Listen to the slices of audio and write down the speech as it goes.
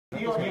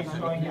theory is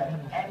showing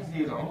that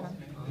N0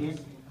 is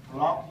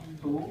log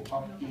 2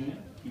 of E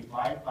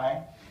divided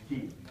by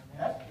D.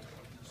 Yes?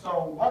 So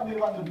what we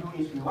want to do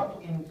is we want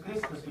to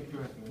increase the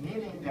security,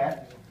 meaning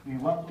that we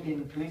want to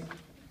increase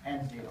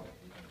N0.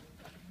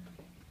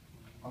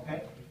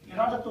 Okay? In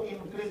order to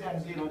increase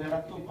N0, there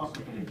are two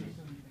possibilities.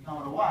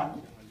 Number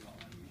one,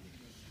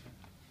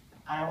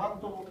 I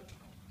want to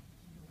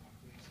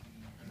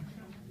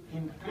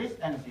increase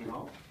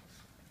N0.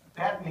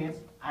 That means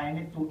I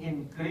need to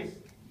increase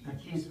the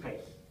key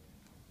space.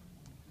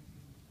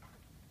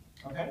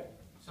 Okay?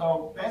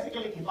 So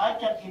basically, if I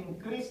can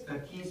increase the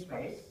key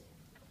space,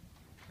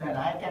 then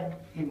I can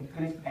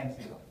increase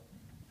N0.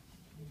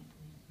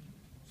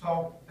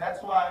 So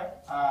that's why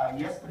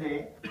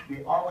yesterday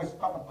we always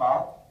talk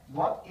about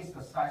what is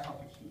the size of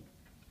the key.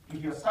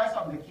 If your size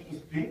of the key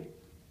is big,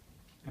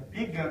 the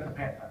bigger the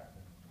better.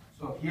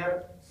 So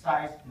here,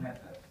 size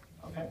matters.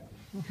 Okay?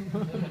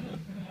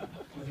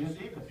 So you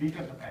see, the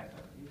bigger the better.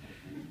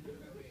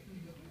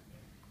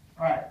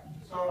 Alright,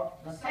 so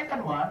the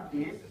second one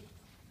is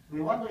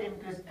we want to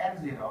increase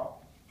N0.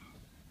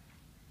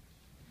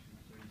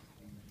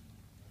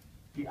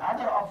 The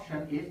other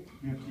option is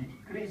you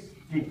decrease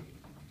D.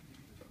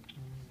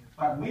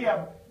 But we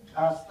have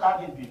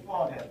studied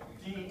before that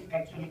D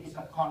actually is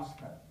a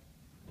constant.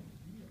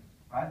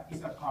 Right?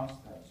 It's a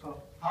constant.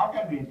 So how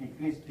can we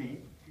decrease D?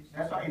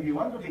 That's why if you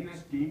want to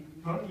decrease D,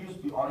 don't use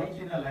the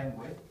original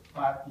language,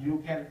 but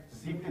you can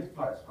zip it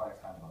first, for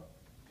example.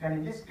 Then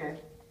in this case,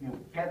 you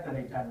get the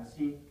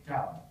redundancy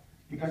down.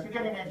 Because you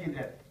can imagine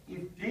that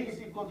if D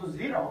is equal to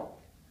 0,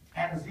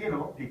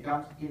 N0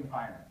 becomes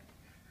infinite.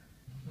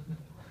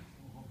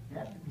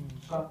 Yeah?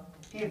 So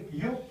if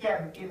you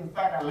can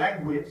invent a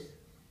language,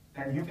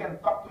 then you can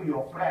talk to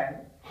your friend,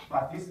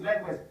 but this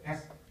language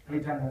has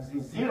redundancy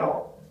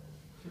 0,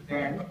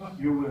 then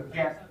you will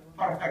get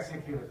perfect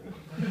security.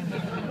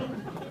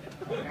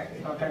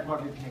 Okay? So that's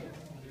what it means.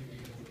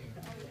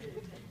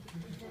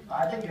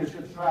 I think you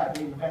should try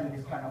to invent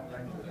this kind of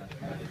language.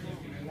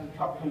 You can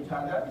talk to each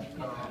other.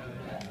 So,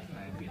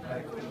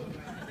 very good.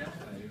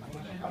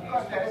 Of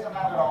course, there is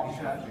another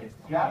option.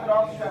 The other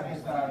option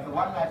is the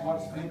one like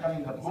what's written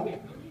in the book,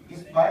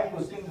 is by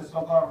using the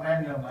so-called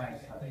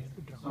randomizer.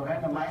 So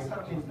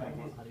randomizer means like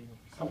this.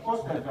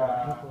 Suppose that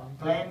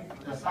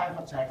the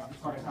ciphertext,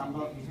 for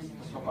example, this is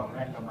the so-called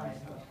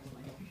randomizer.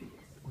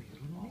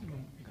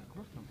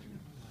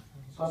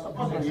 So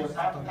suppose that your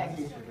ciphertext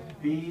is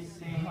B,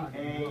 C,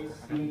 A,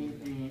 C,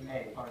 D,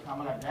 A, for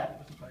example, like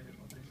that.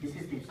 This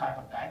is the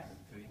ciphertext.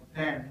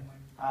 Then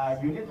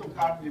you need to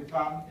count with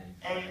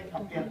A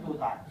appear 2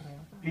 times,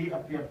 B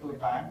appear 2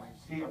 times,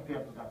 C appear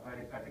 2 times.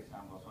 Very bad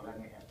example. So let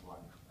me add 1.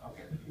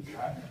 Okay.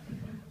 Right?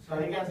 So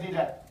you can see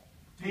that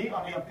D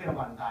only appear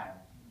 1 time.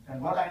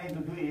 And what I need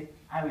to do is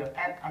I will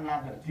add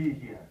another D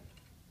here.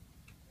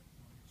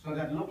 So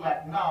that look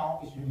like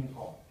now is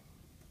uniform.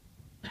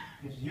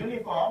 It's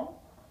uniform,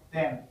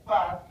 then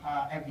but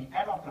at the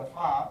end of the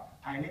file,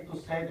 I need to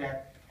say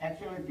that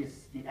actually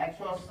the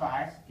actual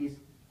size is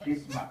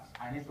this much.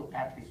 I need to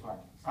add this one.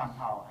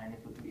 Somehow I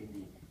need to do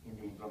in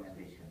the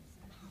implementation.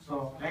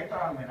 So later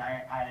on when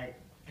I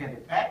get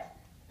it back,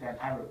 then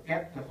I will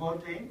get the whole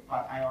thing,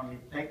 but I only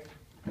take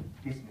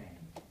this name.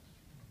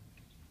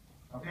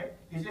 Okay?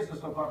 This is the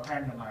so-called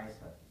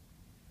randomizer.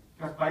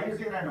 Because by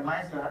using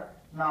randomizer,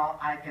 now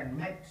I can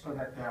make so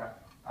that the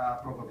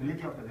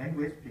probability of the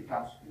language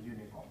becomes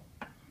uniform.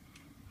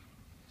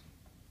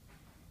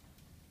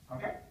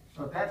 Okay?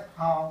 So that's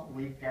how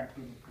we can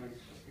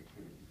increase the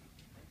security.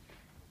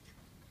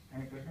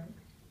 Any questions?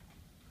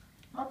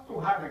 Not too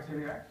hard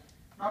actually, right?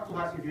 Not too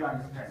hard if you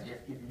understand. Yes,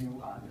 if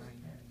you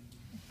understand.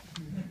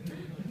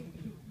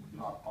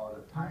 Not all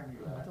the time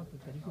you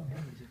understand.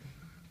 Okay.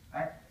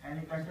 Right?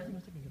 Any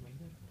questions?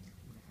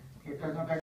 If there's no question,